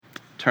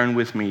turn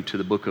with me to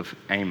the book of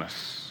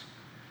Amos.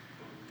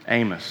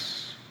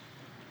 Amos.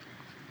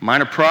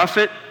 Minor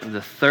prophet,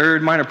 the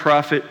third minor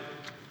prophet,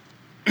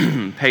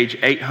 page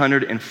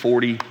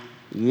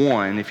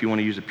 841, if you want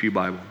to use a Pew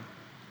Bible.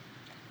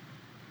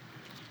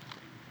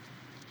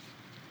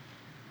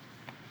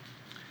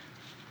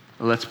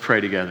 Let's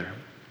pray together.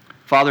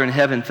 Father in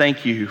heaven,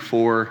 thank you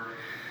for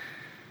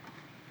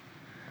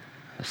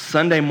a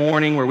Sunday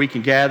morning where we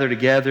can gather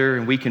together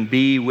and we can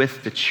be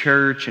with the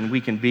church and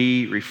we can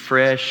be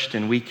refreshed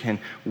and we can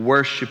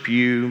worship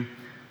you.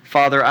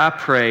 Father, I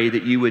pray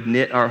that you would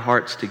knit our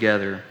hearts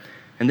together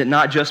and that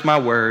not just my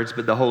words,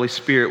 but the Holy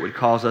Spirit would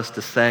cause us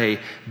to say,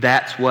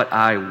 that's what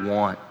I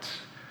want.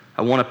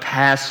 I want a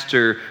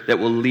pastor that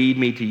will lead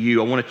me to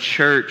you. I want a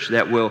church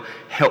that will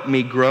help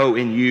me grow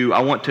in you. I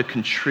want to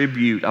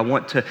contribute. I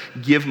want to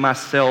give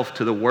myself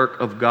to the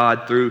work of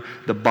God through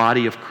the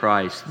body of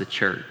Christ, the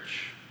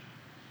church.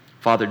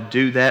 Father,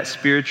 do that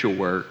spiritual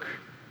work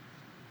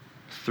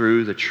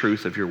through the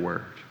truth of your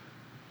word.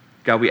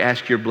 God, we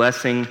ask your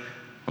blessing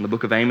on the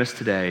book of Amos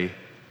today.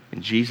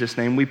 In Jesus'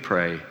 name we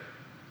pray.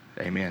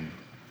 Amen.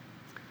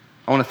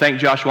 I want to thank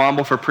Josh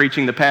Womble for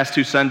preaching the past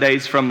 2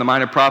 Sundays from the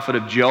minor prophet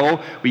of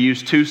Joel. We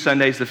used 2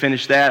 Sundays to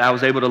finish that. I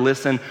was able to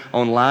listen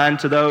online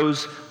to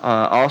those.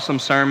 Awesome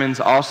sermons,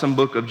 awesome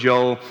book of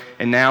Joel.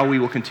 And now we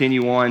will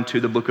continue on to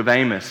the book of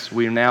Amos.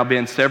 We have now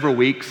been several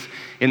weeks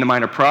in the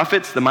minor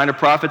prophets. The minor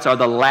prophets are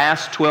the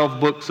last 12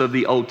 books of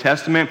the Old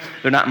Testament.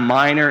 They're not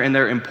minor in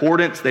their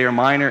importance. They are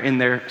minor in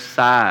their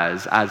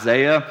size.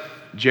 Isaiah,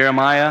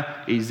 Jeremiah,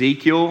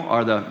 Ezekiel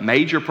are the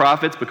major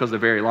prophets because they're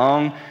very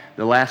long.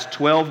 The last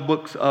 12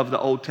 books of the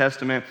Old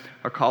Testament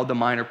are called the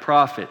minor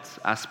prophets.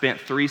 I spent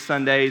 3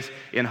 Sundays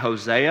in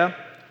Hosea.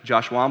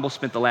 Josh Womble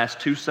spent the last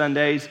 2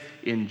 Sundays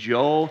in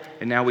Joel.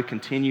 And now we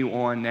continue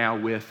on now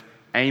with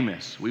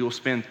Amos. We will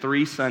spend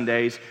 3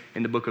 Sundays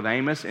in the book of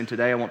Amos, and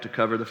today I want to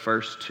cover the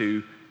first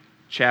 2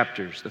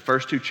 chapters. The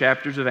first 2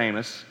 chapters of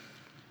Amos.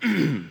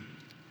 A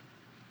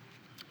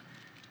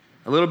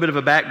little bit of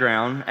a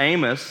background.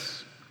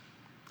 Amos,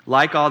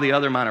 like all the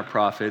other minor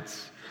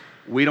prophets,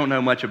 we don't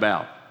know much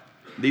about.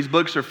 These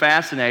books are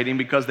fascinating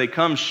because they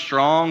come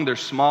strong, they're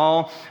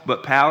small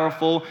but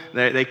powerful.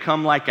 They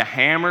come like a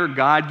hammer.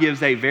 God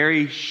gives a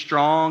very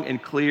strong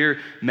and clear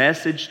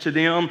message to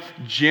them.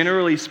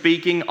 Generally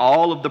speaking,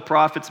 all of the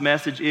prophet's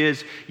message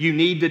is you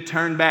need to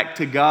turn back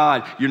to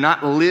God. You're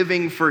not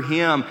living for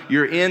Him.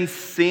 You're in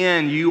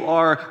sin. You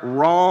are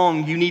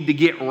wrong. You need to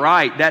get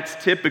right. That's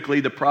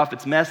typically the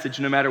prophet's message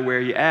no matter where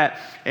you're at.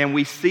 And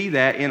we see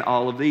that in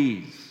all of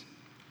these.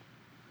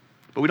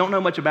 But we don't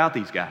know much about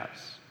these guys.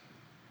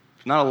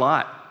 Not a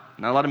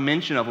lot of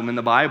mention of them in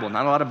the Bible,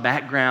 not a lot of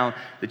background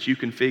that you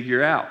can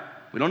figure out.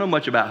 We don't know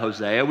much about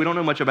Hosea, we don't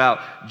know much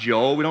about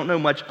Joel, we don't know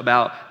much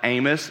about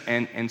Amos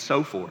and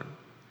so forth.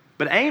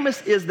 But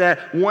Amos is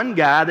that one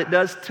guy that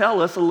does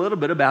tell us a little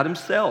bit about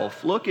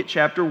himself. Look at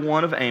chapter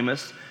 1 of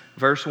Amos,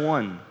 verse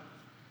 1.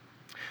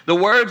 The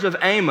words of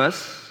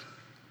Amos,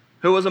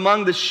 who was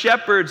among the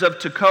shepherds of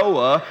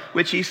Tekoa,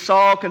 which he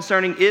saw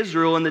concerning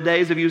Israel in the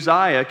days of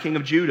Uzziah, king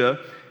of Judah,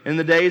 in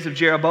the days of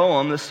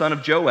Jeroboam, the son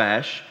of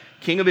Joash,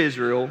 king of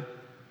Israel,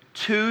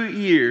 2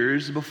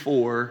 years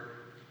before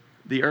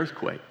the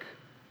earthquake.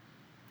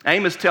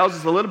 Amos tells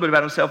us a little bit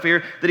about himself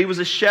here, that he was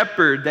a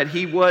shepherd, that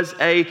he was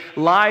a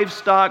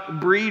livestock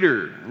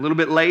breeder. A little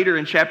bit later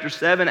in chapter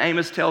 7,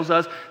 Amos tells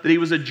us that he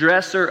was a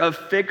dresser of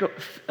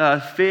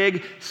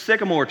fig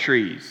sycamore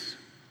trees.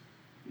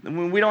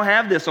 We don't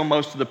have this on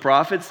most of the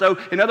prophets. So,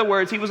 in other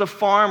words, he was a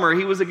farmer.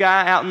 He was a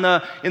guy out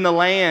in the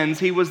lands.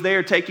 He was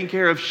there taking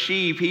care of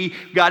sheep. He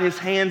got his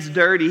hands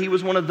dirty. He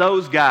was one of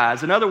those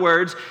guys. In other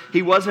words,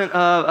 he wasn't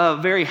a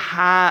very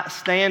high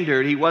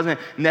standard. He wasn't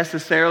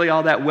necessarily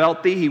all that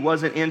wealthy. He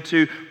wasn't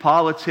into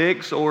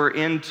politics or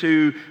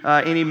into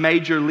any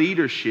major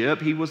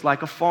leadership. He was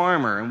like a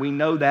farmer, and we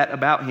know that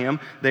about him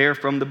there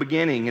from the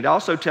beginning. It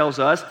also tells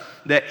us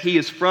that he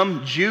is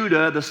from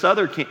Judah, the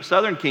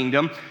southern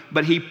kingdom,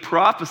 but he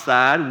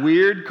prophesied,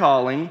 weird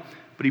calling,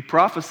 but he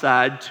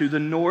prophesied to the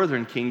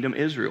northern kingdom,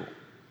 Israel.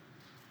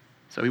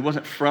 So he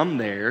wasn't from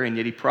there, and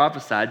yet he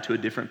prophesied to a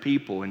different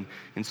people. And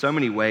in so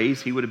many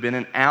ways, he would have been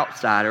an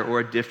outsider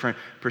or a different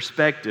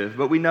perspective.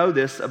 But we know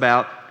this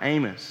about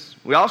Amos.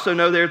 We also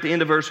know there at the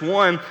end of verse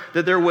 1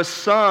 that there was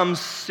some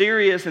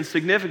serious and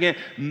significant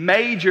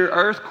major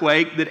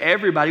earthquake that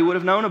everybody would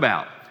have known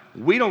about.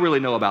 We don't really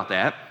know about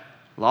that.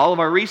 All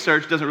of our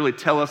research doesn't really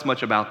tell us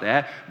much about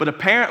that, but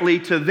apparently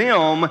to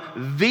them,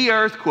 the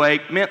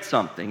earthquake meant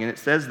something. And it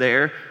says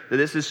there that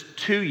this is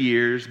 2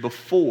 years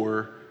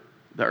before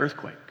the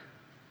earthquake.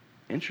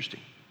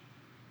 Interesting.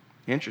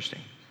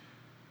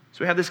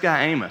 So we have this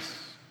guy Amos.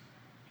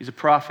 He's a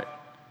prophet.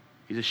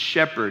 He's a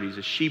shepherd. He's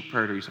a sheep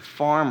herder. He's a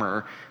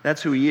farmer.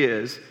 That's who he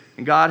is.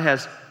 And God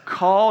has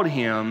called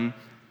him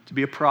to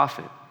be a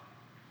prophet.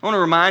 I want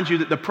to remind you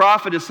that the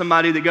prophet is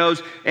somebody that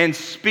goes and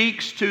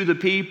speaks to the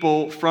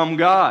people from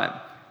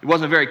God. It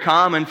wasn't very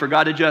common for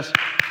God to just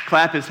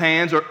clap his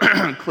hands or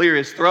clear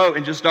his throat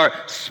and just start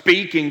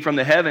speaking from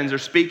the heavens or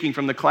speaking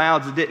from the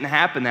clouds. It didn't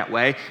happen that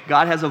way.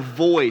 God has a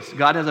voice.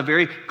 God has a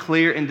very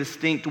clear and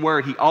distinct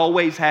word. He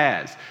always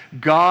has.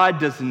 God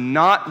does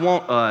not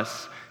want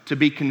us to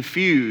be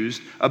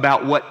confused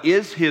about what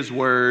is his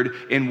word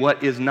and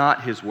what is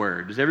not his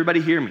word. Does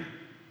everybody hear me?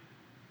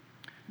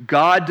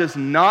 God does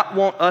not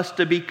want us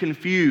to be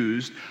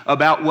confused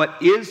about what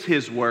is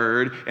his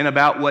word and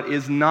about what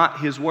is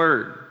not his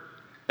word.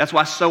 That's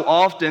why so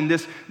often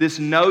this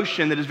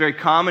notion that is very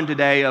common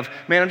today of,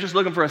 man, I'm just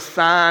looking for a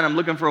sign, I'm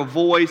looking for a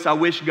voice, I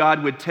wish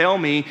God would tell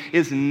me,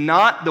 is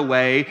not the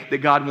way that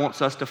God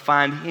wants us to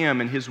find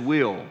him and his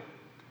will.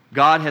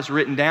 God has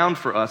written down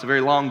for us a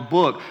very long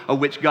book of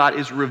which God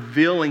is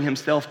revealing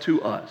himself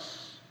to us.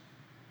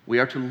 We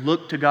are to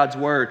look to God's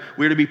word.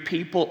 We are to be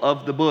people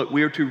of the book.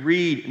 We are to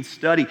read and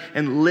study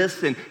and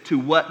listen to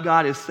what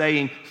God is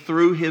saying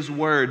through his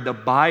word. The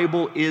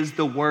Bible is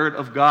the word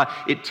of God.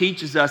 It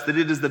teaches us that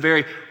it is the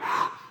very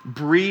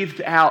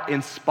breathed out,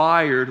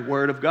 inspired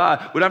word of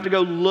God. We don't have to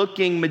go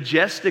looking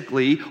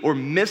majestically or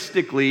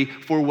mystically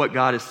for what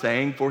God is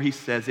saying, for he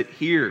says it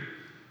here.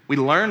 We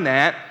learn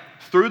that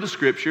through the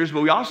scriptures,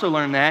 but we also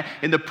learn that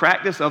in the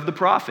practice of the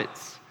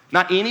prophets.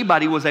 Not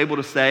anybody was able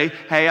to say,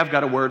 hey, I've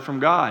got a word from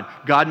God.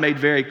 God made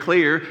very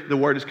clear the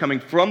word is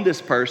coming from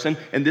this person,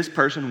 and this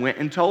person went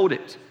and told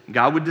it.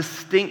 God would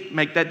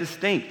make that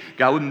distinct.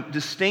 God would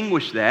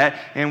distinguish that,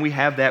 and we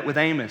have that with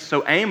Amos.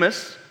 So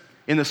Amos,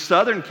 in the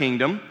southern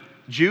kingdom,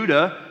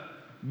 Judah,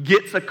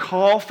 gets a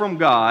call from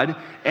God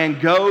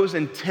and goes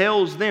and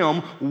tells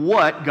them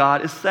what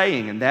God is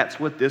saying, and that's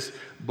what this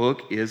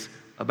book is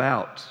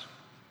about.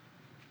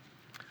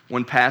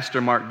 One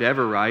pastor, Mark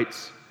Dever,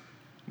 writes,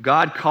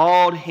 God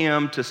called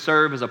him to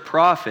serve as a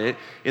prophet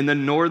in the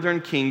northern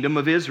kingdom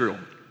of Israel.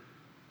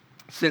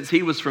 Since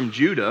he was from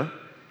Judah,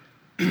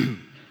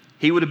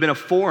 he would have been a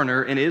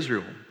foreigner in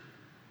Israel.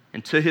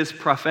 And to his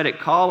prophetic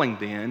calling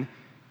then,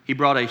 he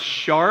brought a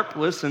sharp,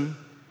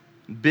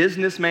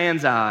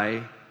 businessman's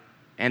eye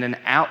and an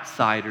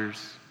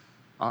outsider's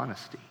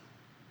honesty.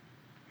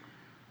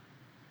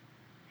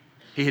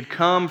 He had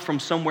come from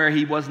somewhere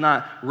he was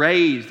not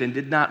raised and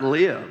did not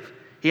live.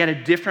 He had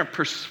a different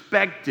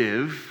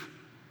perspective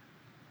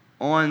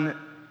on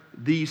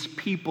these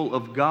people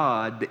of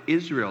God, the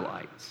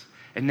Israelites.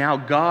 And now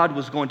God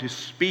was going to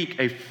speak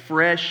a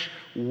fresh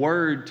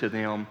word to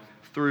them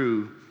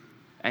through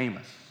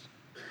Amos.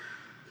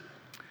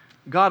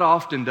 God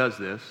often does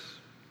this.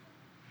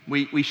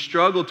 We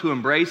struggle to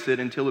embrace it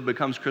until it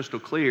becomes crystal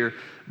clear,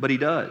 but he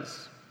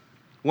does.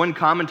 One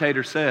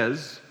commentator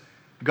says,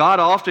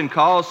 God often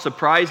calls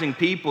surprising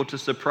people to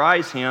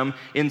surprise him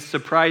in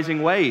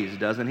surprising ways,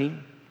 doesn't he?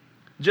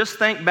 Just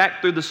think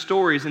back through the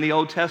stories in the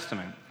Old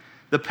Testament.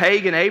 The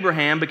pagan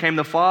Abraham became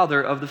the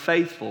father of the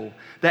faithful.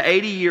 The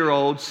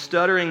 80-year-old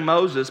stuttering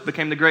Moses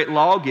became the great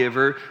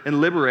lawgiver and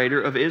liberator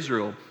of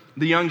Israel.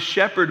 The young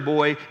shepherd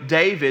boy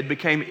David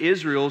became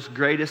Israel's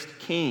greatest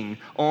king.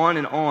 On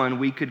and on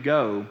we could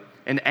go.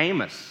 And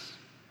Amos,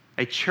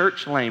 a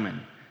church layman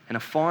and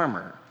a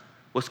farmer,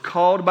 was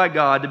called by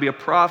God to be a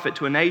prophet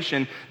to a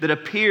nation that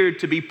appeared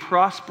to be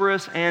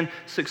prosperous and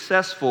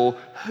successful.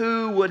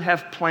 Who would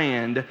have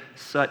planned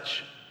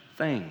such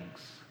things?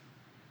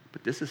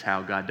 But this is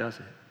how God does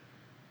it.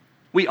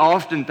 We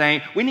often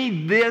think we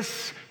need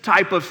this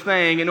type of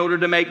thing in order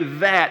to make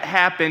that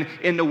happen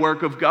in the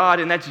work of God,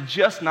 and that's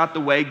just not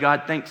the way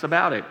God thinks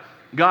about it.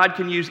 God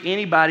can use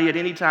anybody at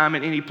any time,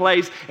 in any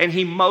place, and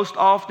he most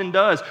often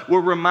does.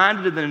 We're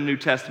reminded of in the New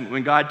Testament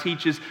when God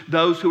teaches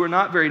those who are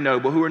not very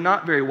noble, who are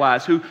not very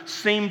wise, who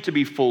seem to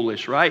be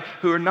foolish, right?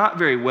 Who are not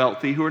very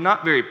wealthy, who are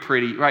not very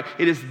pretty, right?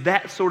 It is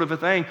that sort of a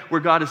thing where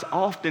God is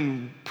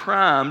often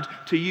primed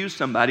to use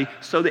somebody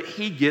so that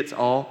he gets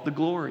all the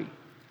glory.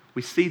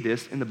 We see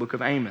this in the book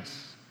of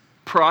Amos.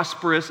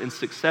 Prosperous and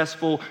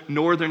successful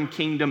northern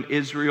kingdom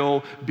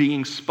Israel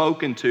being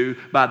spoken to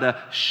by the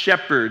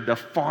shepherd, the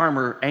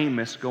farmer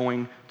Amos,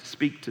 going to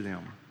speak to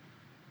them.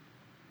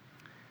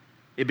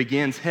 It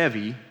begins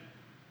heavy.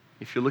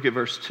 If you look at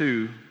verse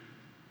 2,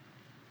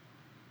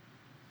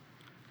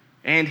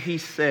 and he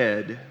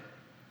said,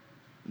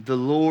 the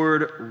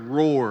Lord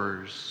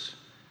roars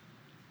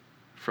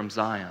from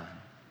Zion,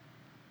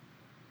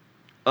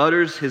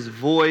 utters his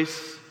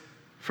voice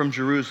from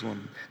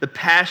Jerusalem. The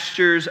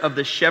pastures of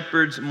the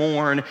shepherds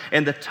mourn,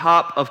 and the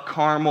top of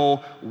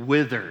Carmel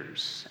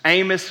withers.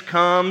 Amos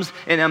comes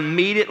and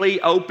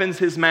immediately opens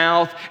his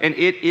mouth, and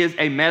it is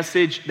a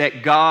message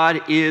that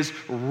God is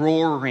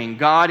roaring.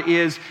 God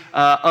is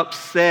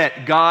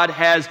upset. God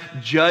has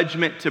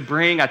judgment to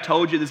bring. I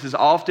told you this is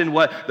often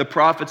what the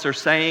prophets are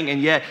saying,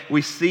 and yet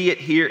we see it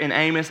here in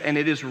Amos, and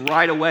it is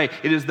right away.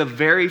 It is the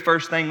very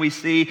first thing we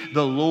see.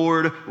 The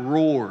Lord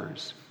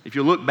roars. If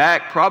you look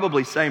back,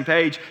 probably same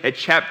page, at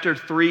chapter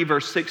 3,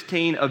 verse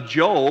 16 of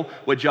Joel,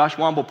 what Josh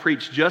Womble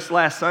preached just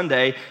last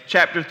Sunday,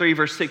 chapter 3,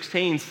 verse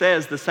 16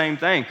 says the same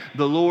thing.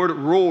 The Lord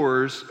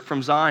roars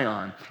from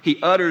Zion. He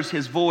utters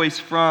his voice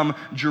from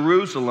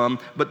Jerusalem,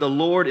 but the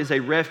Lord is a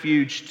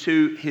refuge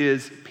to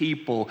his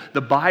people.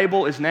 The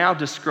Bible is now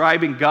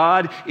describing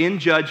God in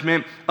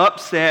judgment,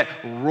 upset,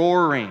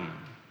 roaring.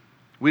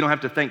 We don't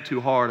have to think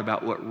too hard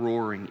about what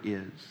roaring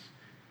is.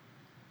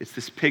 It's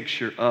this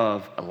picture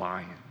of a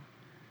lion.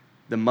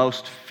 The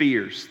most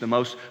fierce, the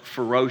most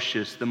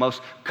ferocious, the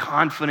most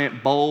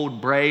confident,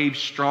 bold, brave,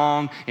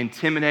 strong,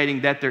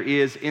 intimidating that there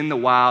is in the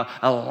wild.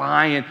 A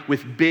lion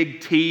with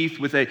big teeth,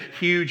 with a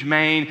huge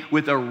mane,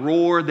 with a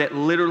roar that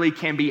literally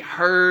can be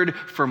heard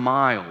for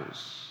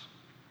miles.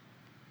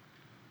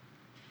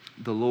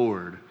 The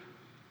Lord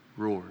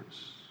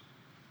roars.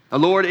 The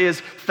Lord is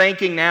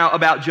thinking now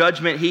about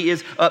judgment. He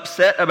is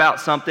upset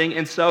about something.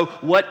 And so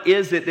what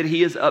is it that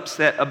he is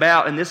upset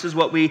about? And this is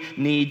what we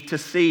need to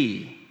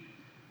see.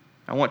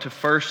 I want to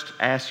first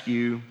ask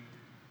you,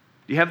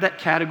 do you have that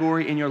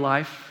category in your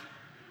life?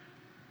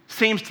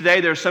 Seems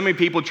today there are so many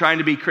people trying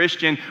to be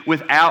Christian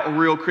without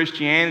real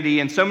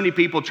Christianity, and so many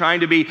people trying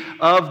to be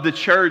of the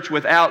church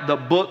without the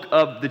book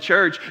of the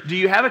church. Do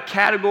you have a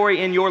category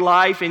in your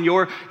life, in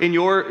your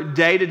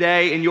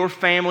day-to-day, in your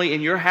family,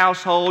 in your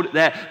household,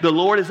 that the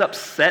Lord is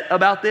upset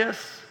about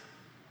this?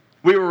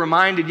 We were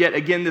reminded yet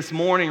again this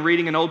morning,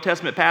 reading an Old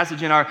Testament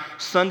passage in our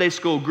Sunday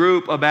school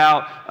group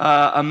about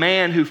a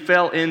man who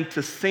fell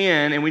into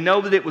sin. And we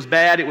know that it was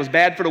bad. It was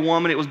bad for the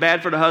woman. It was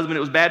bad for the husband. It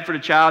was bad for the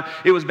child.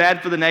 It was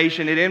bad for the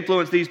nation. It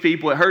influenced these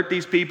people. It hurt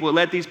these people. It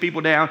let these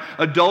people down.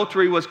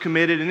 Adultery was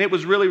committed, and it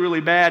was really,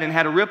 really bad and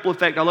had a ripple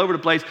effect all over the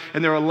place.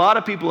 And there were a lot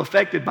of people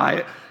affected by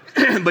it.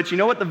 But you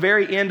know what the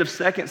very end of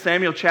 2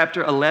 Samuel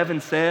chapter 11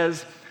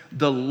 says?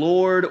 The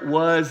Lord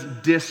was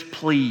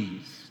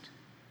displeased.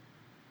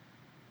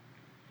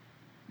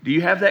 Do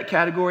you have that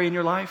category in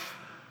your life?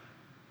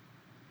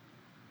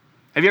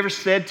 Have you ever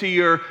said to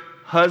your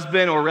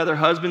husband, or rather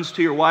husbands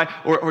to your wife,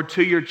 or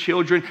to your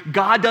children,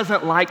 God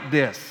doesn't like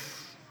this?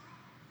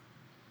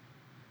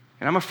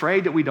 And I'm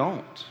afraid that we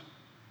don't.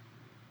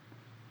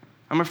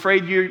 I'm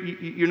afraid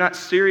you're not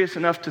serious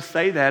enough to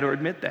say that or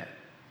admit that.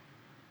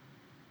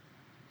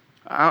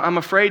 I'm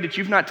afraid that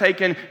you've not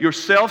taken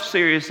yourself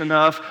serious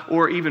enough,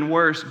 or even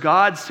worse,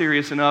 God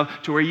serious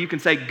enough to where you can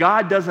say,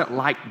 God doesn't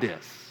like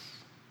this.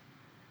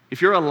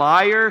 If you're a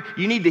liar,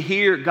 you need to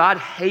hear God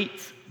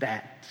hates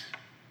that.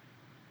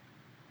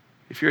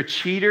 If you're a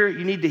cheater,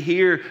 you need to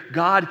hear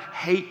God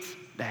hates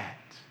that.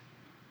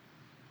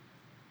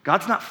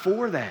 God's not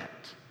for that.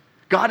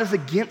 God is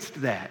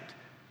against that.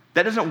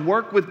 That doesn't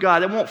work with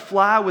God. That won't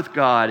fly with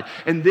God.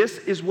 And this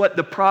is what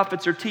the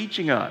prophets are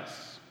teaching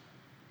us.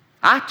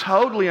 I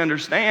totally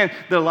understand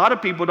that a lot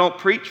of people don't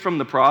preach from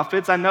the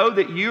prophets. I know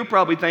that you're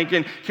probably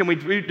thinking, can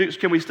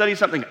we study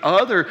something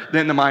other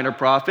than the minor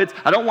prophets?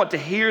 I don't want to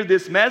hear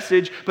this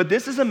message, but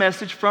this is a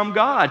message from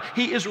God.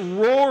 He is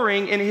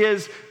roaring in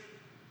his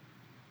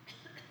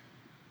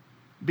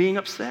being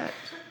upset.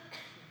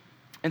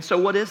 And so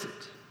what is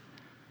it?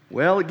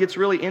 Well, it gets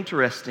really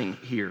interesting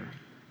here.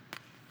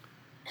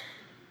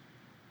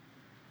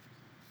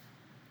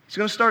 He's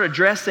going to start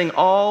addressing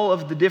all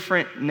of the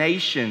different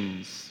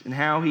nations and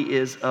how he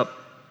is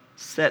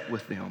upset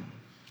with them.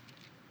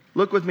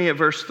 Look with me at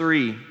verse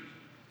 3.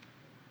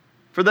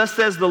 For thus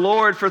says the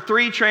Lord, for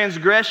 3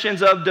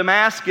 transgressions of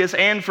Damascus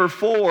and for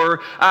 4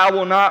 I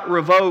will not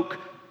revoke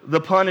the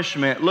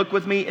punishment. Look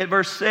with me at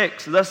verse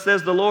 6. Thus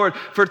says the Lord,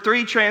 for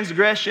 3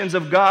 transgressions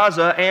of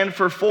Gaza and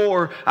for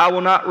 4 I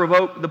will not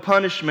revoke the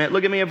punishment.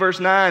 Look at me at verse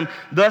 9.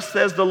 Thus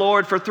says the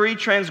Lord, for 3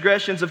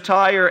 transgressions of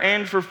Tyre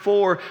and for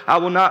 4 I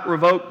will not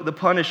revoke the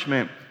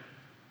punishment.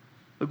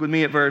 Look with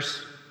me at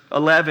verse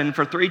 11,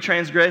 for 3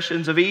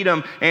 transgressions of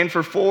Edom and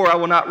for 4 I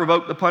will not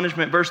revoke the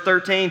punishment. Verse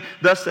 13,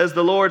 thus says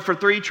the Lord, for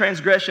 3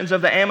 transgressions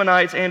of the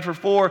Ammonites and for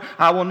 4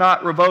 I will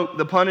not revoke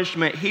the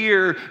punishment.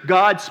 Here,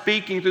 God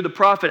speaking through the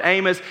prophet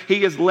Amos,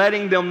 he is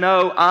letting them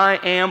know, I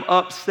am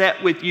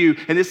upset with you.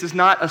 And this is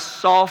not a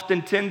soft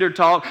and tender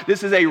talk.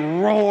 This is a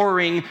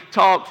roaring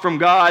talk from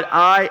God.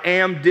 I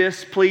am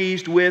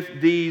displeased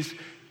with these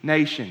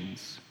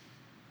nations.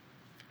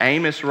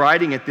 Amos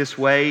writing it this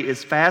way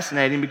is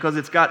fascinating because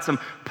it's got some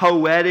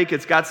poetic,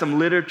 it's got some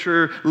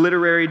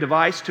literary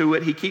device to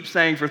it. He keeps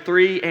saying for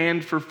 3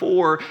 and for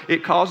 4.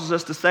 It causes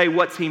us to say,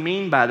 what's he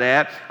mean by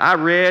that? I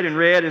read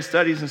and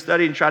studied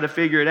and tried to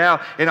figure it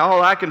out. And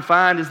all I can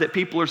find is that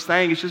people are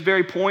saying it's just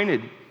very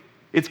pointed.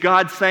 It's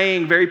God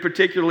saying very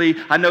particularly,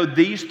 I know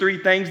these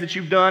 3 things that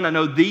you've done. I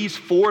know these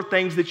 4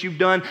 things that you've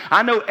done.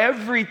 I know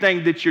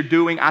everything that you're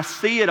doing. I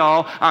see it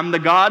all. I'm the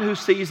God who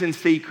sees in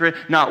secret.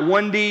 Not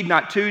 1 deed,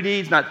 not 2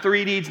 deeds, not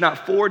 3 deeds,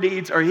 not 4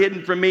 deeds are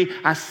hidden from me.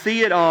 I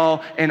see it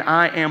all, and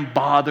I am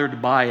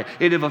bothered by it.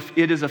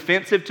 It is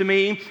offensive to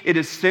me. It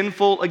is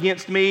sinful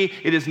against me.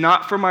 It is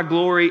not for my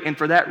glory, and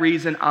for that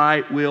reason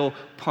I will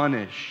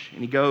punish. And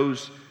he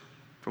goes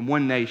from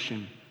one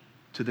nation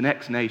to the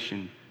next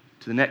nation,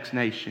 to the next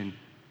nation,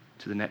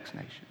 to the next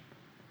nation.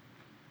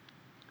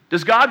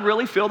 Does God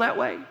really feel that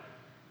way?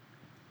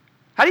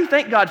 How do you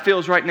think God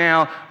feels right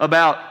now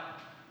about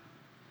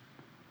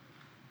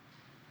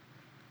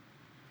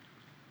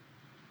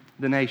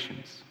the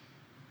nations?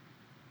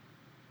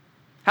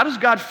 How does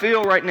God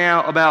feel right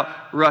now about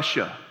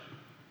Russia?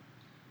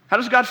 How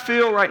does God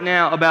feel right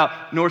now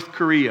about North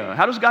Korea?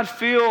 How does God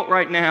feel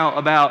right now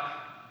about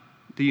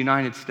the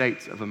United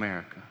States of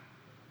America?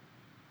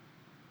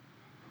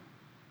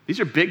 These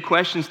are big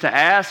questions to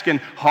ask and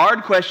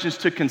hard questions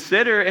to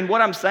consider. And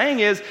what I'm saying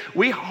is,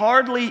 we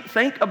hardly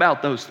think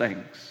about those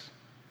things.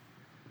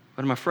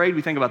 But I'm afraid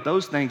we think about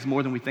those things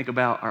more than we think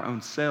about our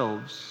own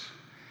selves.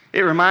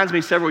 It reminds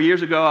me, several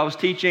years ago, I was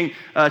teaching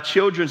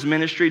children's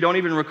ministry. Don't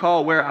even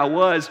recall where I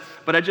was,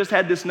 but I just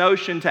had this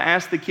notion to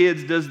ask the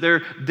kids, does their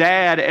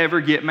dad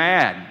ever get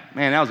mad?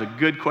 Man, that was a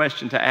good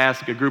question to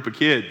ask a group of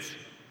kids.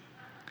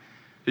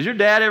 Does your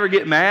dad ever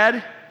get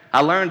mad?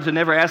 I learned to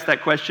never ask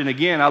that question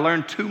again. I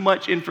learned too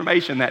much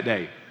information that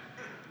day.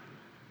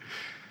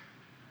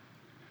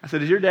 I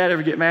said, does your dad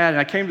ever get mad?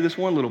 And I came to this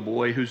one little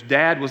boy whose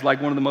dad was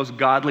like one of the most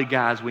godly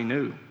guys we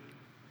knew.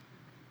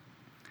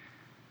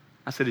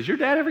 I said, does your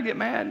dad ever get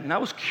mad? And I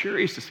was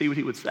curious to see what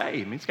he would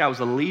say. I mean, this guy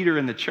was a leader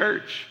in the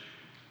church.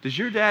 Does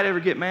your dad ever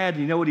get mad?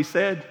 And you know what he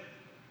said?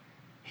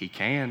 He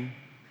can.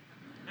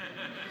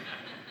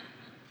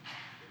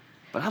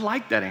 But I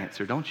like that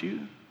answer, don't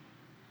you?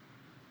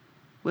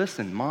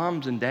 Listen,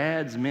 moms and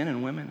dads, men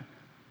and women,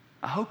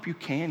 I hope you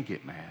can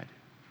get mad.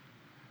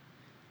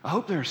 I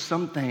hope there are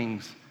some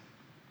things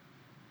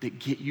that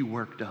get you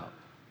worked up.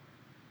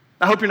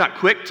 I hope you're not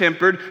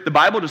quick-tempered. The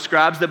Bible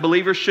describes that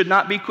believers should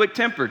not be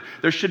quick-tempered.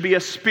 There should be a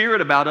spirit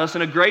about us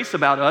and a grace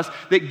about us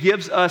that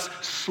gives us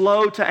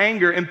slow to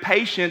anger and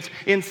patience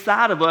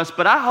inside of us.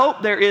 But I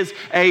hope there is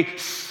a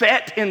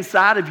set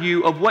inside of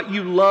you of what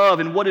you love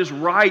and what is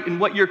right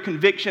and what your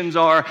convictions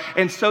are,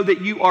 and so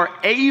that you are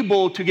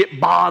able to get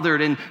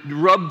bothered and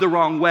rubbed the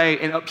wrong way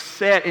and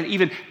upset and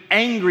even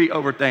angry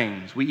over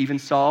things. We even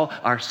saw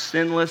our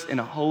sinless and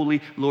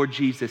holy Lord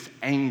Jesus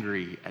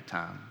angry at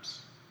times.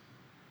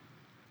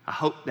 I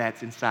hope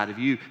that's inside of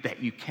you,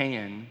 that you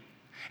can.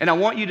 And I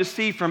want you to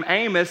see from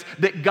Amos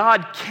that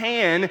God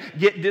can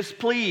get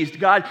displeased.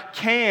 God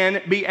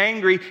can be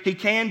angry. He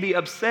can be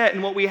upset.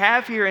 And what we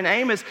have here in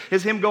Amos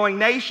is him going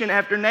nation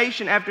after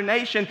nation after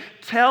nation,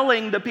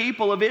 telling the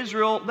people of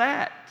Israel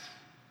that.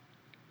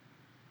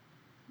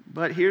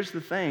 But here's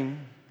the thing.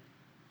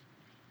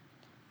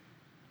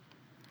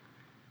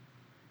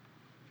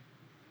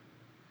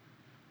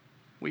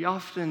 We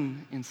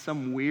often, in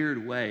some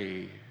weird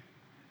way,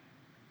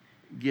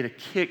 get a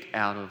kick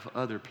out of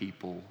other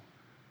people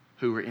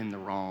who are in the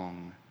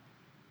wrong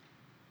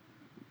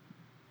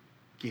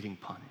getting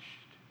punished.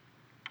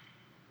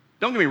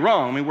 Don't get me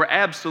wrong, I mean, we're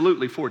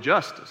absolutely for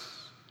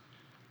justice.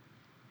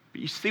 But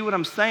you see what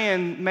I'm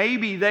saying?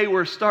 Maybe they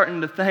were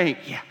starting to think,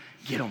 yeah,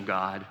 get them,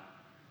 God.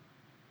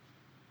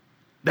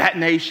 That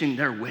nation,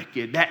 they're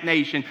wicked. That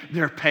nation,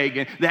 they're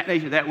pagan. That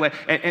nation, that way.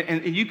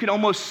 And you can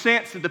almost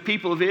sense that the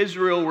people of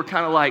Israel were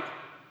kind of like,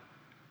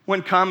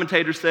 one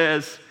commentator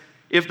says,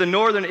 if the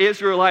northern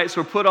Israelites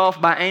were put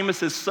off by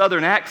Amos's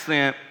southern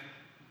accent,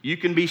 you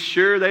can be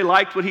sure they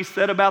liked what he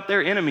said about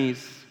their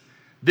enemies.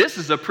 This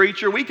is a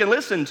preacher we can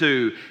listen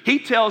to. He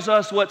tells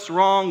us what's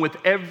wrong with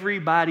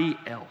everybody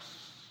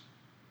else.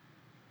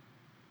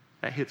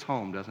 That hits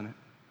home, doesn't it?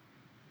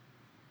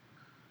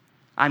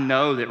 I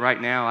know that right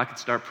now I could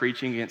start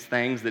preaching against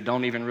things that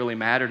don't even really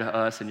matter to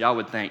us, and y'all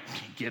would think,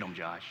 get them,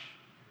 Josh.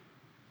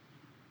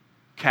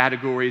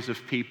 Categories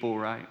of people,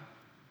 right?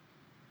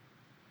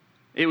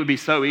 It would be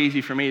so easy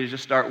for me to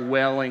just start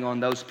wailing on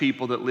those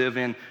people that live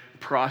in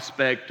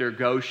Prospect or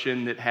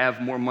Goshen that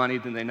have more money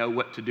than they know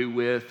what to do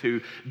with,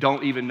 who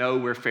don't even know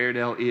where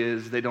Fairdale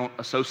is. They don't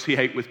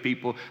associate with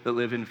people that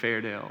live in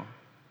Fairdale.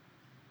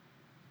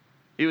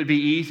 It would be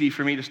easy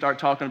for me to start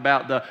talking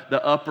about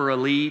the upper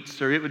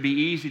elites, or it would be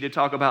easy to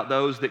talk about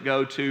those that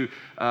go to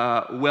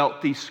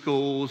wealthy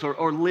schools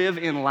or live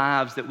in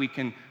lives that we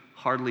can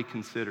hardly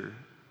consider.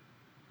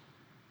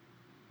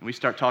 And we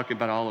start talking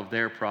about all of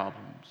their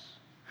problems.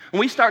 When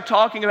we start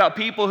talking about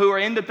people who are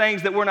into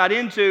things that we're not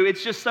into,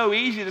 it's just so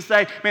easy to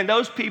say, man,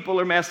 those people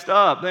are messed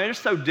up. They're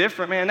so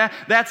different, man.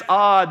 That's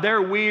odd.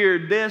 They're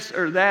weird, this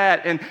or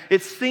that. And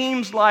it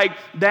seems like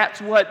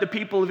that's what the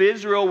people of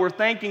Israel were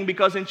thinking,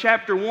 because in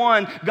chapter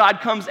 1,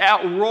 God comes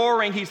out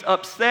roaring. He's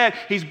upset.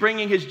 He's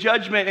bringing his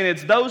judgment, and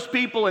it's those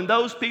people and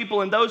those people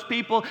and those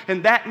people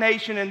and that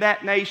nation and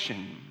that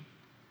nation.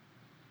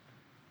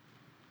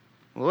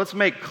 Well, let's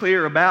make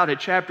clear about it.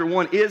 Chapter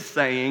 1 is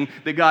saying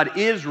that God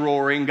is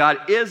roaring,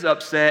 God is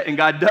upset, and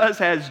God does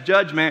have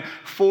judgment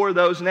for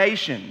those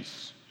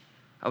nations.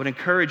 I would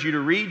encourage you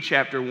to read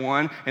chapter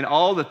 1 and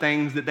all the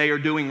things that they are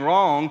doing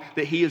wrong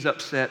that he is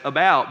upset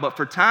about. But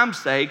for time's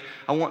sake,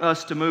 I want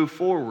us to move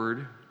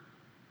forward,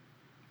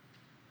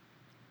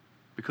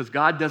 because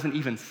God doesn't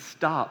even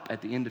stop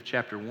at the end of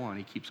chapter 1.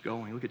 He keeps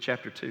going. Look at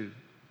chapter 2.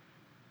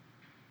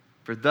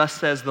 For thus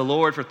says the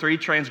Lord, for 3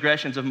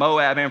 transgressions of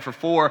Moab and for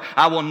 4,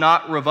 I will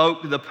not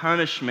revoke the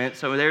punishment.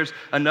 So there's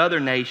another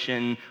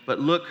nation,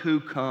 but look who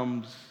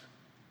comes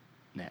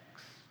next.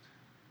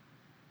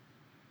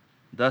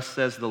 Thus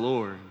says the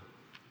Lord,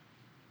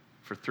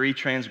 for 3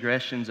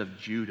 transgressions of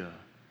Judah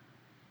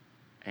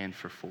and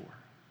for 4.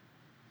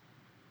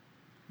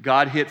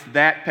 God hits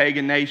that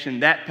pagan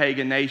nation, that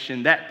pagan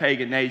nation, that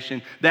pagan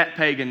nation, that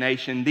pagan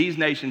nation. These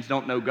nations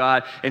don't know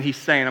God, and he's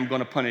saying, I'm going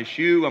to punish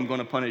you, I'm going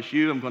to punish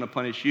you, I'm going to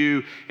punish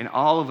you. And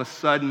all of a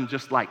sudden,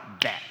 just like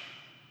that,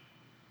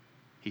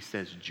 he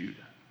says Judah.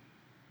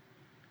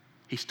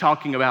 He's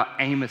talking about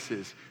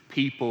Amos's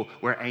people,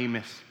 where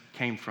Amos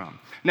came from.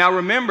 Now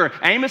remember,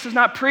 Amos is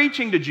not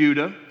preaching to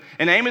Judah,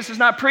 and Amos is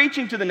not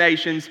preaching to the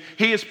nations.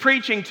 He is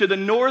preaching to the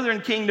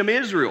northern kingdom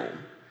Israel.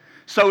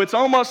 So it's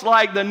almost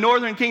like the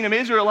northern kingdom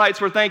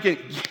Israelites were thinking,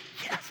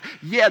 yes,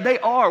 yeah, they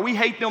are. We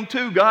hate them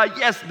too, God.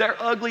 Yes, they're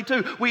ugly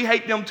too. We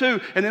hate them too.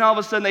 And then all of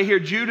a sudden they hear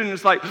Judah, and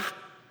it's like,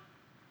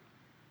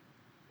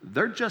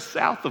 they're just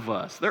south of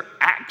us. They're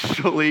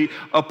actually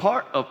a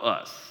part of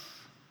us.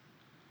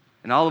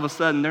 And all of a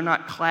sudden they're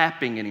not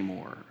clapping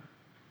anymore.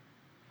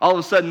 All of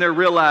a sudden they're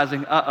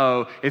realizing,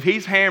 if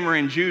he's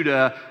hammering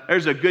Judah,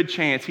 there's a good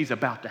chance he's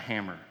about to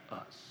hammer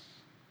us.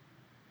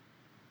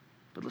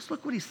 But let's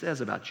look what he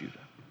says about Judah.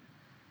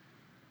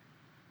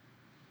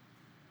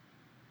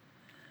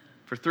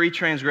 For 3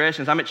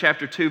 transgressions, I'm at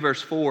chapter 2,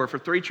 verse 4. For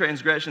 3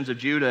 transgressions of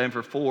Judah and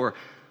for 4,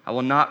 I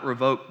will not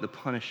revoke the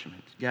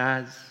punishment.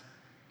 Guys,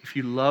 if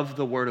you love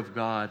the Word of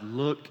God,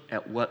 look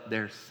at what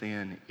their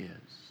sin is.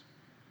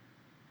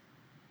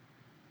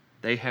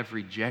 They have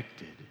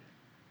rejected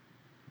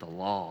the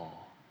law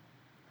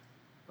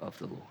of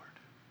the Lord.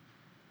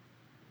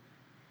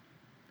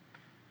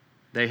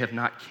 They have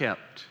not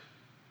kept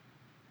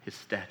his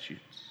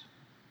statutes,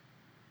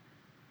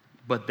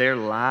 but their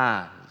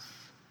lies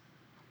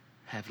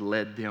have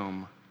led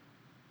them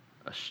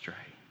astray,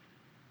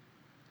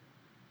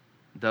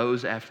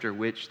 those after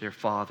which their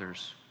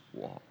fathers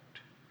walked.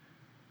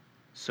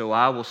 So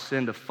I will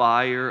send a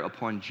fire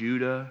upon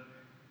Judah,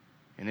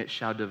 and it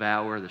shall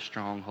devour the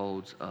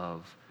strongholds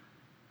of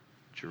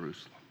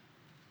Jerusalem.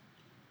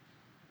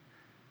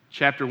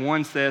 Chapter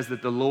 1 says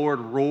that the Lord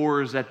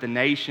roars at the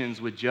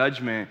nations with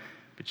judgment,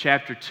 but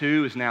chapter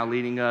 2 is now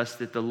leading us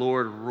that the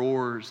Lord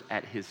roars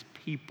at his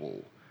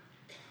people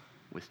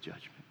with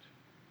judgment.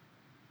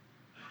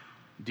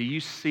 Do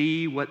you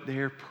see what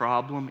their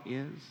problem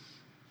is?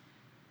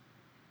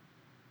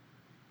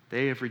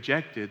 They have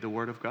rejected the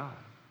Word of God.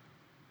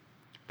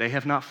 They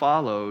have not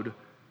followed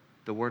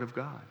the Word of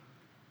God.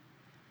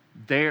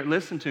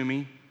 Listen to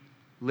me.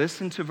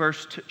 Listen to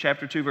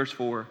chapter 2, verse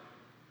 4.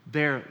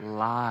 Their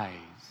lies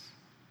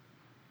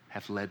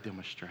have led them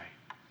astray.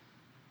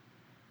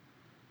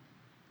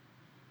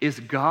 Is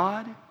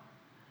God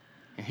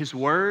and his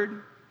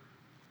Word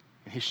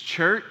and his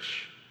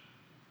church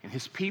and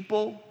his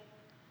people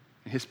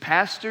and his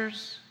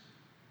pastors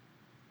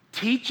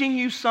teaching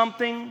you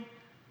something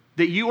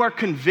that you are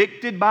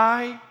convicted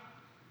by,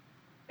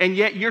 and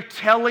yet you're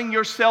telling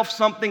yourself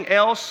something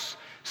else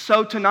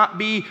so to not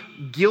be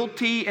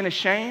guilty and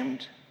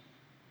ashamed?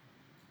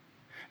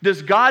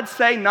 Does God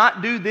say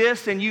not do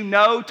this, and you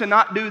know to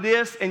not do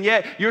this, and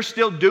yet you're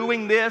still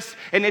doing this,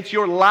 and it's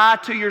your lie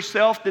to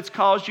yourself that's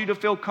caused you to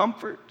feel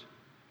comfort?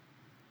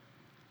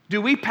 Do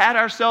we pat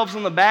ourselves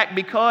on the back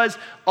because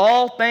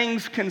all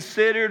things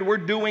considered, we're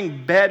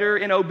doing better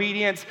in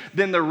obedience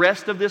than the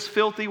rest of this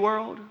filthy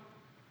world?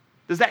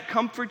 Does that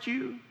comfort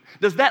you?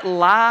 Does that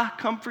lie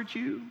comfort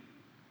you?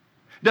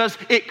 Does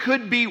it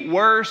could be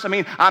worse? I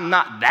mean, I'm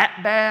not that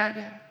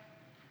bad.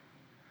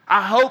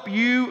 I hope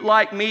you,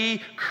 like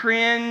me,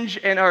 cringe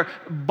and are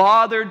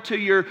bothered to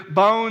your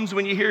bones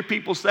when you hear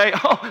people say,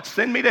 oh,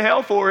 send me to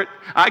hell for it.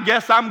 I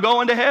guess I'm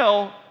going to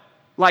hell.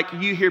 Like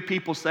you hear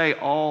people say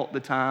all the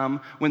time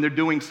when they're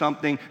doing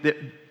something that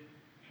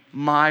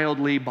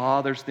mildly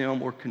bothers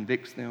them or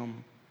convicts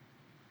them.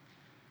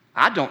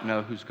 I don't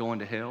know who's going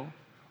to hell.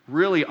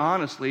 Really,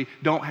 honestly,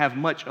 don't have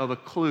much of a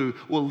clue.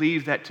 We'll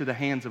leave that to the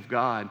hands of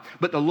God.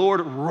 But the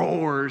Lord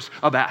roars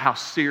about how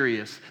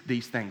serious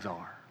these things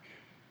are.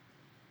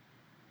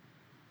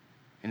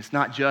 And it's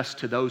not just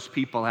to those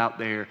people out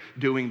there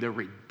doing the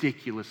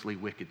ridiculously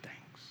wicked things.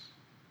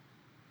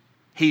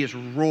 He is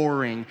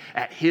roaring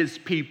at his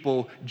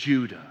people,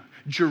 Judah.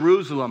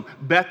 Jerusalem,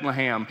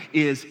 Bethlehem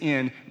is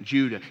in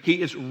Judah.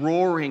 He is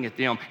roaring at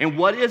them. And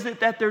what is it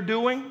that they're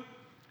doing?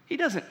 He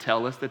doesn't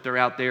tell us that they're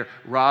out there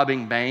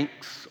robbing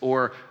banks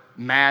or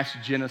mass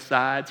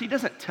genocides. He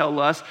doesn't tell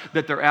us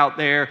that they're out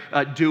there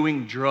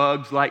doing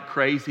drugs like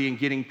crazy and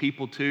getting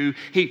people too.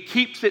 He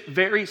keeps it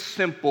very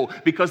simple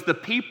because the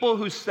people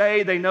who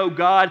say they know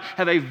God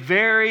have a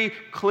very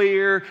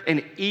clear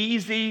and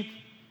easy,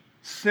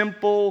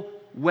 simple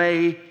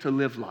way to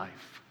live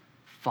life.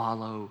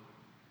 Follow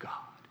God.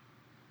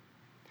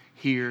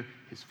 Hear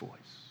his voice.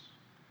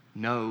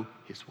 Know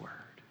his word.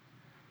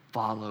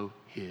 Follow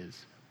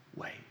his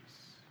ways.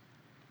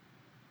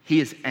 He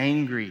is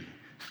angry.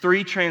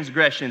 3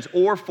 transgressions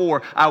or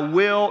 4. I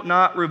will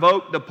not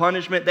revoke the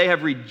punishment. They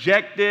have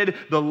rejected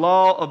the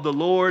law of the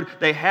Lord.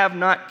 They have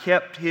not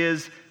kept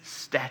his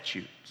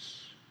statutes.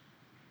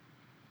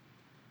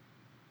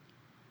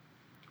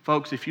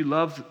 Folks, if you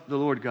love the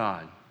Lord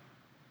God,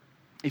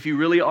 if you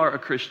really are a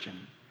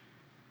Christian,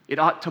 It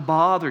ought to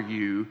bother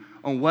you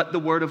on what the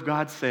Word of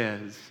God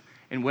says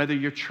and whether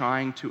you're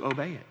trying to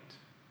obey it.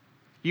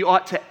 You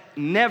ought to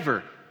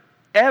never,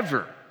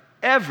 ever,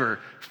 ever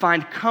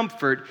find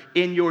comfort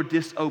in your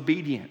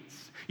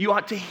disobedience. You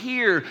ought to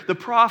hear the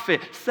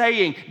prophet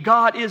saying,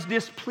 God is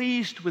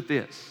displeased with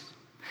this.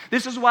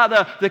 This is why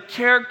the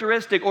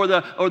characteristic or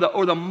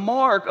the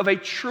mark of a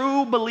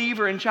true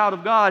believer and child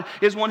of God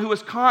is one who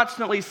is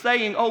constantly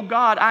saying, oh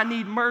God, I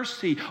need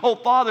mercy. Oh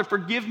Father,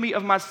 forgive me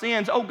of my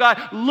sins. Oh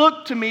God,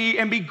 look to me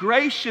and be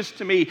gracious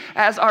to me.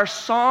 As our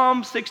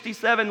Psalm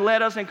 67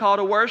 led us in call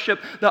to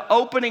worship, the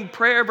opening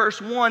prayer, verse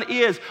 1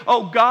 is,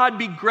 oh God,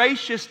 be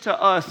gracious to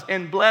us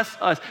and bless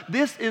us.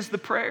 This is the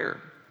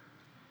prayer.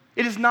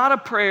 It is not a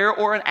prayer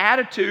or an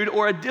attitude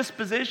or a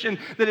disposition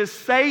that is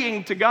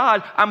saying to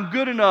God, I'm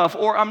good enough,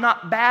 or I'm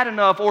not bad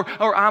enough, or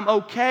I'm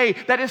okay.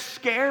 That is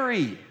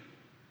scary.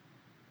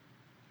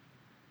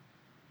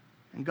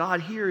 And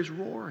God here is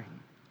roaring.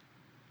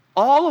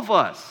 All of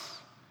us,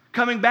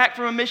 coming back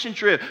from a mission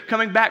trip,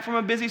 coming back from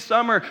a busy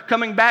summer,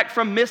 coming back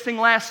from missing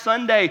last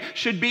Sunday,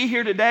 should be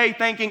here today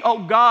thinking, oh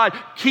God,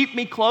 keep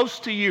me close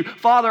to you.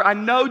 Father, I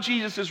know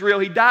Jesus is real.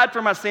 He died for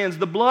my sins.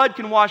 The blood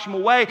can wash them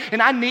away,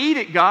 and I need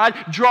it, God.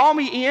 Draw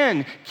me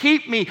in.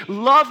 Keep me.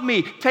 Love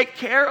me. Take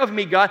care of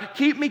me, God.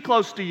 Keep me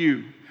close to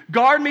you.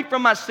 Guard me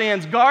from my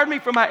sins. Guard me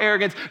from my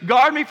arrogance.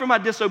 Guard me from my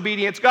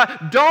disobedience.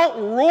 God,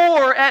 don't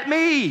roar at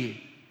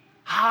me.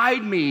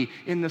 Hide me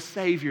in the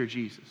Savior,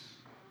 Jesus.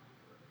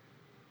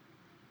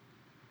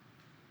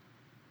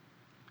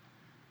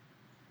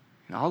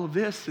 And all of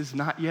this is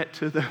not yet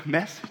to the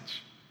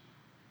message.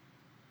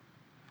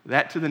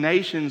 That to the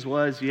nations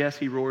was, yes,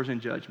 he roars in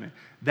judgment.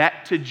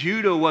 That to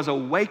Judah was a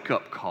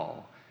wake-up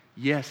call.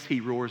 Yes, he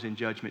roars in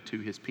judgment to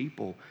his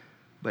people.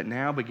 But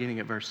now, beginning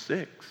at verse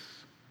 6,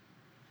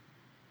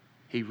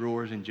 he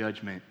roars in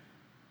judgment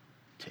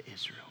to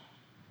Israel.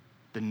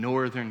 The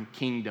northern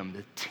kingdom,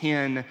 the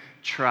 10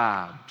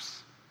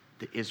 tribes,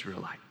 the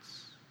Israelites.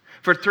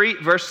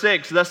 Verse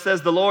 6, thus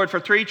says the Lord, for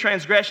 3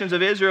 transgressions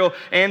of Israel,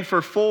 and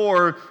for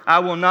 4, I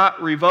will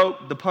not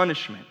revoke the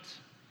punishment.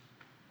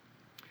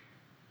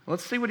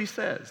 Let's see what he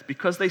says.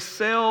 Because they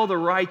sell the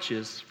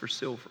righteous for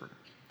silver,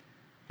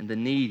 and the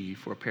needy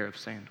for a pair of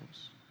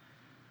sandals.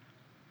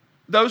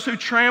 Those who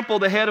trample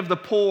the head of the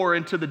poor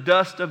into the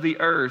dust of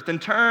the earth,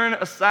 and turn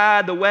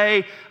aside the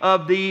way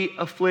of the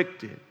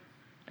afflicted.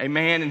 A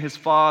man and his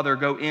father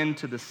go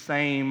into the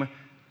same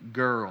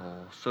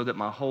girl, so that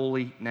my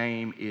holy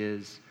name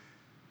is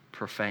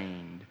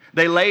profaned.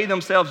 They lay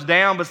themselves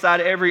down beside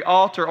every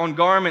altar on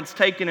garments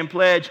taken in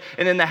pledge,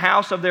 and in the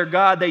house of their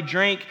God they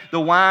drink the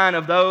wine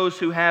of those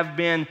who have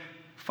been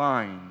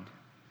fined.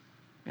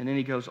 And then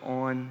he goes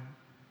on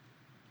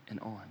and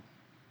on.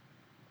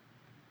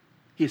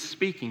 He is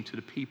speaking to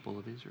the people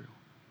of Israel.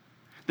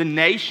 The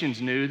nations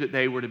knew that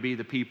they were to be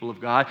the people of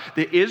God.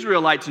 The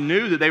Israelites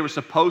knew that they were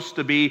supposed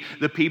to be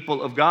the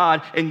people of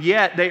God, and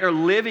yet they are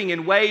living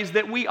in ways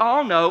that we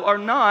all know are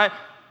not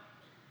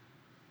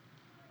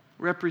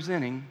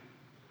representing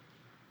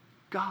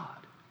God.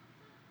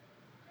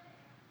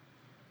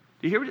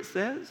 Do you hear what it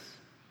says?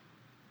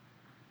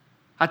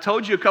 I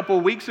told you a couple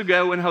of weeks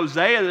ago in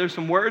Hosea, there's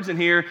some words in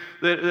here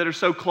that are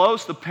so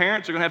close, the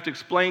parents are going to have to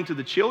explain to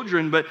the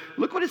children, but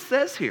look what it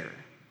says here.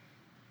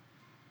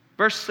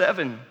 Verse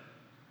 7,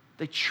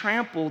 they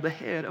trample the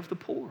head of the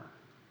poor.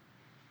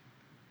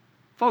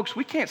 Folks,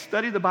 we can't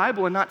study the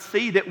Bible and not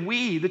see that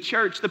we, the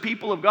church, the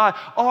people of God,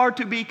 are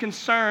to be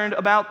concerned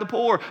about the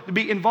poor, to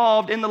be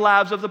involved in the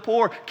lives of the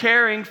poor,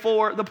 caring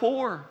for the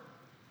poor.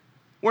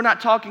 We're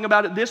not talking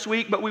about it this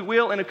week, but we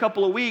will in a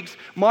couple of weeks.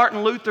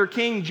 Martin Luther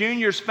King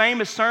Jr.'s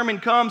famous sermon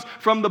comes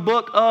from the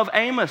book of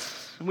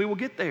Amos, and we will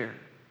get there,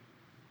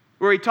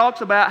 where he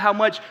talks about how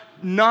much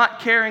not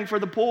caring for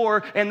the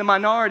poor and the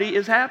minority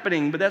is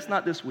happening, but that's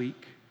not this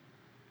week.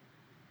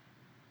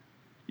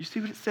 You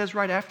see what it says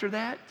right after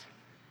that?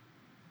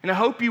 And I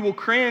hope you will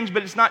cringe,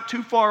 but it's not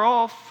too far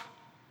off.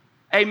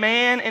 A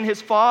man and his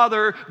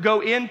father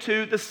go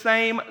into the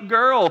same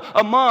girl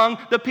among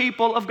the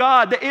people of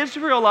God, the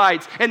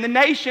Israelites. And the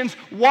nations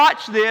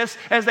watch this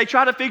as they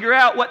try to figure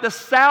out what the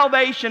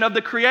salvation of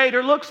the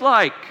Creator looks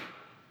like.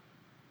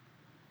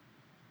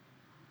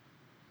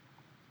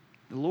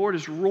 The Lord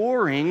is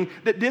roaring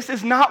that this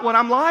is not what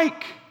I'm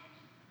like.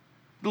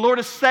 The Lord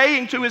is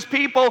saying to his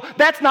people,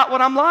 that's not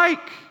what I'm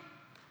like.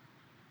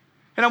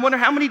 And I wonder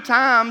how many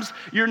times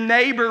your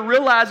neighbor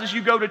realizes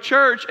you go to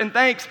church and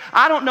thinks,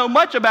 I don't know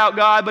much about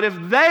God, but if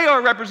they are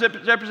a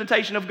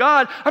representation of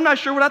God, I'm not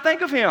sure what I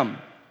think of him.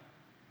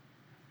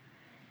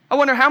 I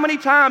wonder how many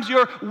times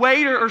your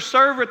waiter or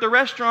server at the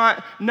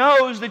restaurant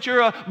knows that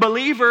you're a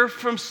believer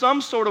from some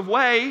sort of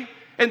way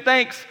and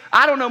thinks,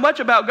 I don't know much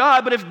about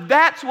God, but if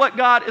that's what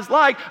God is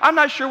like, I'm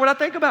not sure what I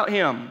think about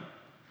him.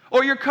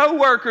 Or your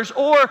coworkers,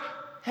 or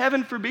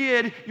heaven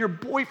forbid, your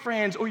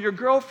boyfriends or your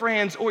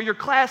girlfriends or your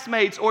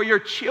classmates or your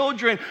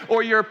children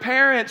or your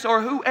parents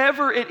or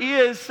whoever it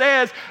is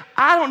says,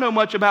 I don't know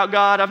much about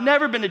God. I've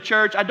never been to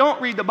church. I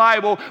don't read the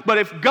Bible. But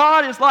if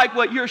God is like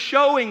what you're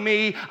showing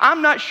me,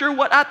 I'm not sure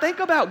what I think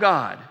about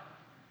God.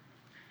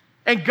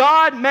 And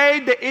God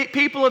made the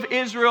people of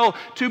Israel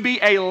to be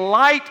a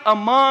light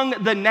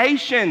among the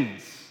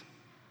nations.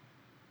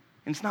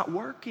 And it's not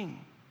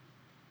working.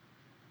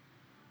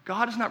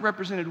 God is not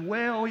represented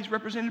well, He's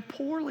represented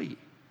poorly.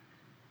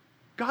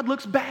 God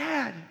looks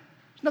bad.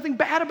 There's nothing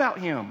bad about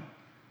Him.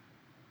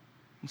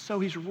 And so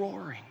He's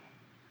roaring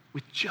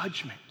with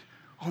judgment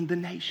on the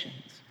nations.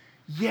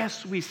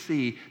 Yes, we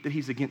see that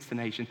He's against the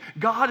nations.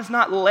 God is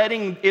not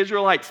letting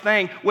Israelites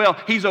think, well,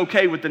 He's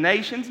okay with the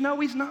nations. No,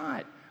 He's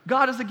not.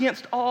 God is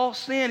against all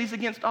sin. He's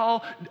against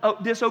all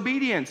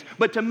disobedience.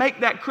 But to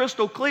make that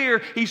crystal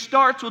clear, He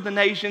starts with the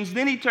nations,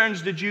 then He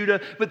turns to Judah,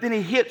 but then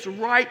He hits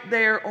right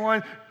there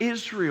on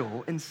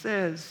Israel and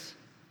says,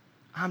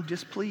 I'm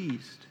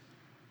displeased.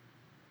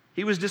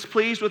 He was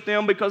displeased with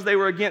them because they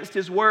were against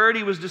His word.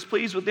 He was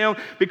displeased with them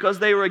because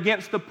they were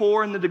against the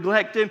poor and the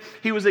neglected.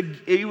 He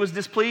was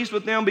displeased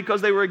with them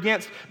because they were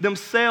against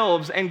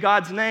themselves and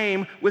God's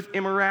name with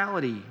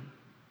immorality.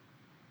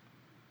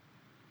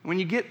 When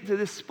you get to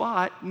this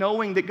spot,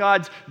 knowing that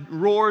God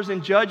roars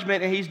in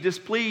judgment and He's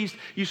displeased,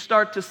 you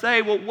start to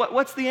say, well,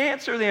 what's the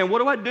answer then? What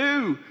do I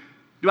do?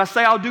 Do I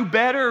say I'll do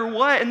better or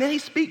what? And then He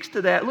speaks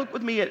to that. Look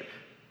with me at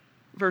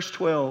verse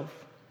 12.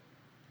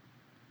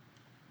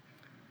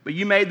 But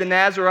you made the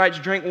Nazarites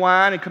drink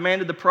wine and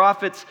commanded the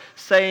prophets,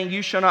 saying,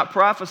 you shall not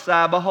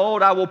prophesy.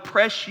 Behold, I will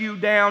press you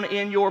down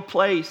in your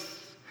place.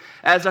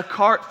 As a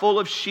cart full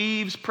of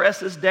sheaves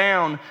presses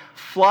down,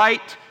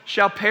 flight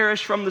shall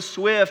perish from the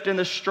swift, and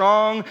the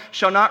strong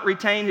shall not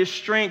retain his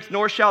strength,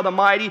 nor shall the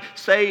mighty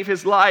save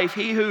his life.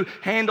 He who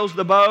handles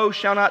the bow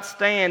shall not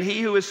stand.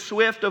 He who is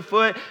swift of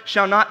foot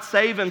shall not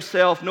save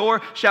himself,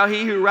 nor shall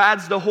he who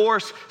rides the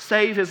horse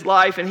save his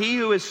life. And he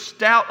who is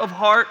stout of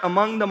heart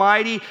among the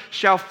mighty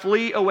shall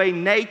flee away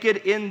naked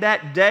in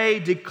that day,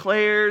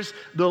 declares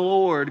the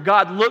Lord.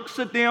 God looks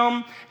at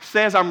them,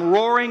 says, I'm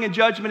roaring in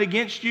judgment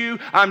against you.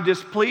 I'm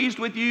displeased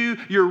with you.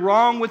 You're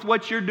wrong with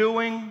what you're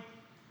doing.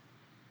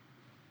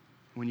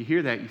 When you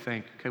hear that, you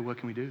think, okay, what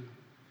can we do?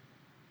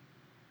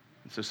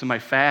 And so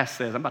somebody fast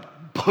says, I'm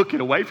about to book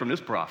it away from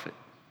this prophet.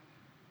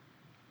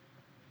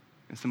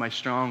 And somebody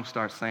strong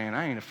starts saying,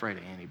 I ain't afraid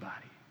of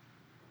anybody.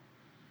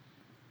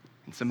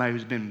 And somebody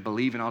who's been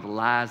believing all the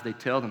lies they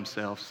tell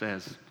themselves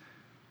says,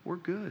 we're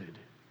good.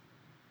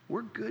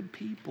 We're good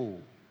people.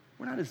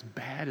 We're not as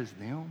bad as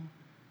them.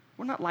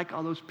 We're not like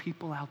all those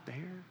people out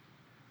there.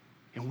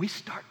 And we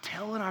start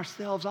telling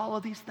ourselves all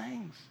of these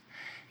things.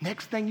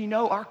 Next thing you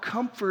know, our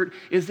comfort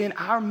is in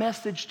our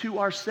message to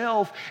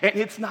ourselves, and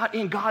it's not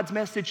in God's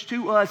message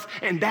to us,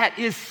 and that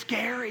is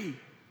scary.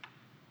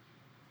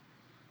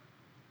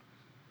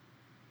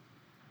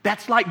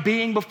 That's like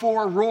being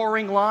before a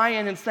roaring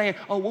lion and saying,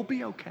 oh, we'll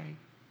be okay.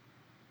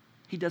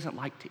 He doesn't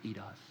like to eat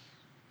us.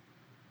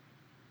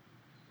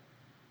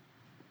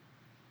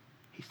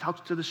 He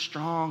talks to the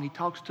strong. He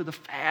talks to the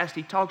fast.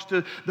 He talks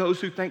to those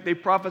who think they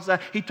prophesy.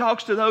 He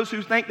talks to those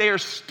who think they are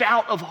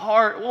stout of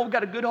heart. Oh, I've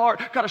got a good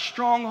heart, got a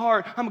strong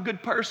heart. I'm a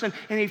good person.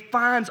 And he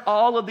finds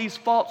all of these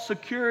false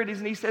securities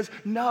and he says,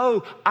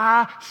 no,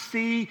 I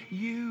see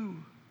you.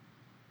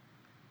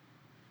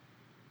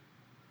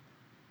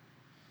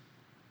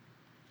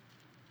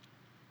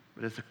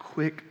 But as a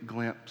quick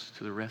glimpse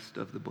to the rest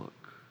of the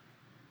book,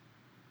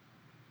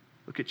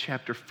 look at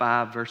chapter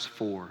 5, verse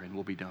 4, and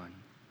we'll be done.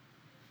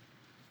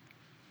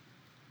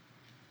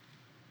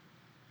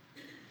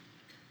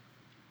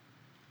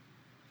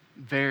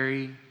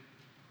 Very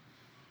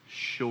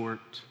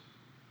short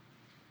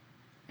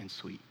and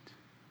sweet.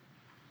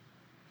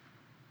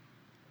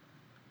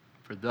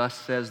 For thus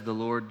says the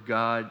Lord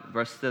God,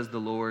 thus says the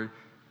Lord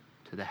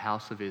to the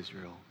house of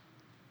Israel,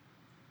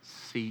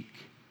 seek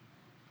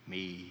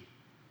me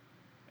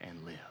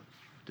and live.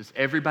 Does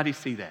everybody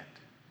see that?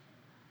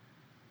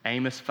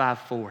 Amos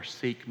 5:4,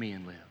 seek me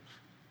and live.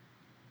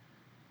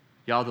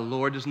 Y'all, the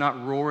Lord does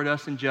not roar at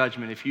us in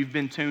judgment. If you've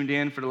been tuned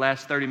in for the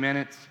last 30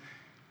 minutes,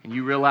 and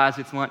you realize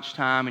it's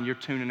lunchtime and you're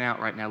tuning out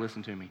right now,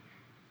 listen to me.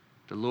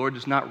 The Lord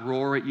does not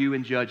roar at you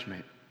in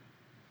judgment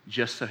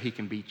just so He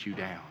can beat you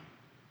down.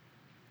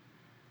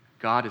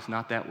 God is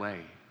not that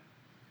way.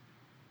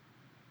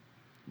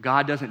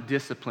 God doesn't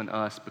discipline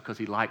us because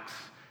He likes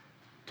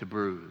to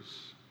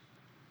bruise.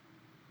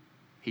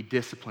 He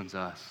disciplines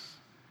us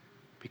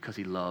because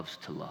He loves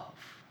to love,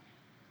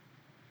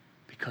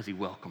 because He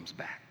welcomes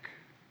back.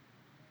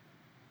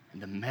 And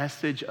the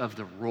message of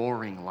the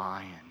roaring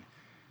lion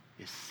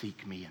is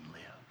seek me and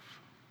live.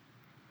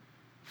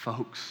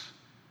 Folks,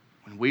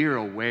 when we are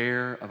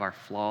aware of our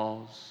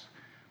flaws,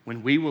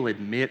 when we will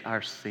admit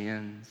our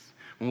sins,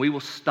 when we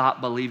will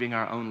stop believing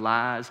our own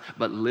lies,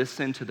 but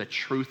listen to the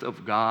truth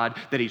of God,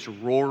 that He's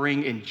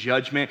roaring in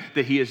judgment,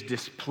 that He is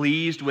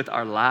displeased with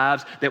our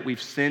lives, that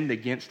we've sinned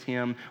against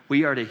Him,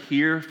 we are to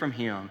hear from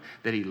Him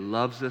that He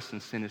loves us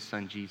and sent His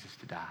Son Jesus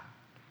to die.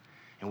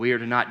 And we are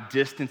to not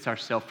distance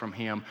ourselves from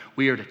Him.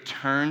 We are to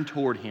turn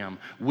toward Him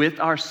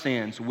with our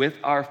sins, with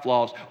our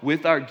flaws,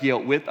 with our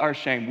guilt, with our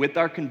shame, with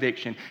our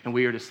conviction. And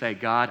we are to say,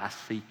 God, I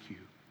seek you.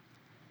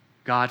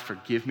 God,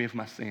 forgive me of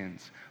my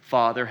sins.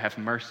 Father, have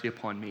mercy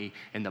upon me.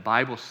 And the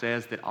Bible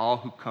says that all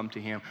who come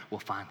to him will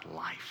find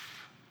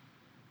life.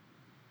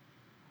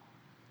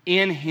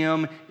 In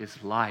him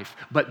is life.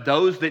 But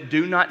those that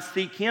do not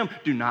seek him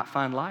do not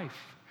find life.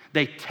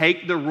 They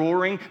take the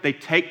roaring, they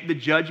take the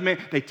judgment,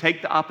 they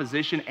take the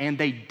opposition, and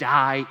they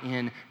die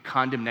in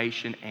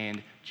condemnation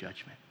and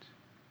judgment.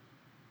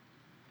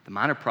 The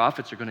minor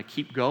prophets are going to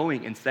keep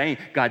going and saying,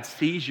 God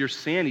sees your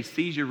sin, he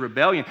sees your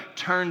rebellion,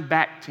 turn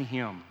back to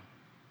him.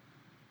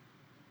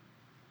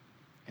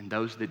 And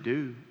those that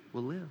do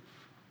will live.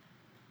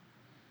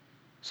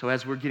 So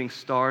as we're getting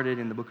started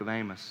in the book of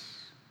Amos,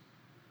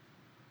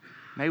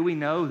 may we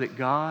know that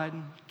God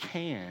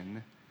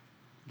can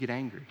get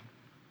angry.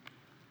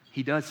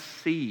 He does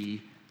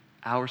see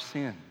our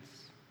sins,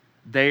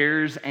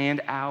 theirs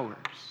and ours,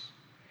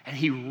 and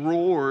he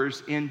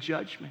roars in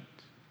judgment.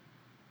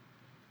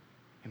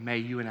 And may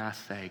you and I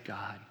say,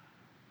 God,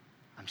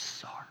 I'm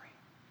sorry,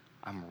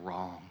 I'm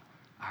wrong,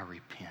 I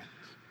repent.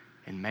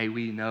 And may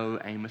we know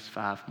Amos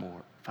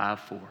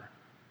 5:4,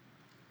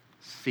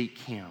 seek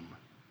him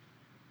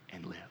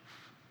and live.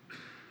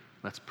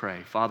 Let's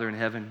pray. Father in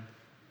heaven,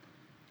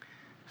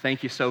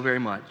 thank you so very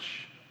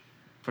much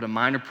for the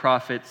minor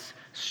prophets'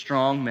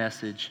 strong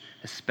message,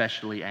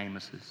 especially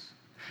Amos's.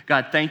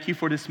 God, thank you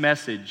for this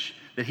message,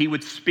 that he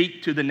would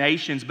speak to the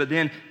nations, but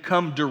then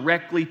come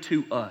directly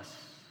to us.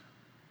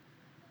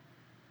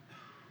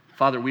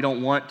 Father, we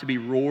don't want to be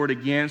roared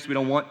against. We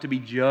don't want to be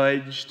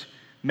judged.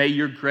 May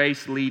your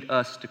grace lead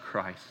us to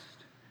Christ,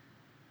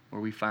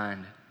 where we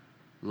find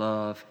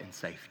love and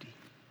safety.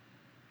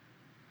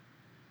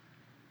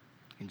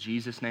 In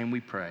Jesus' name we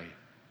pray.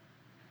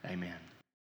 Amen.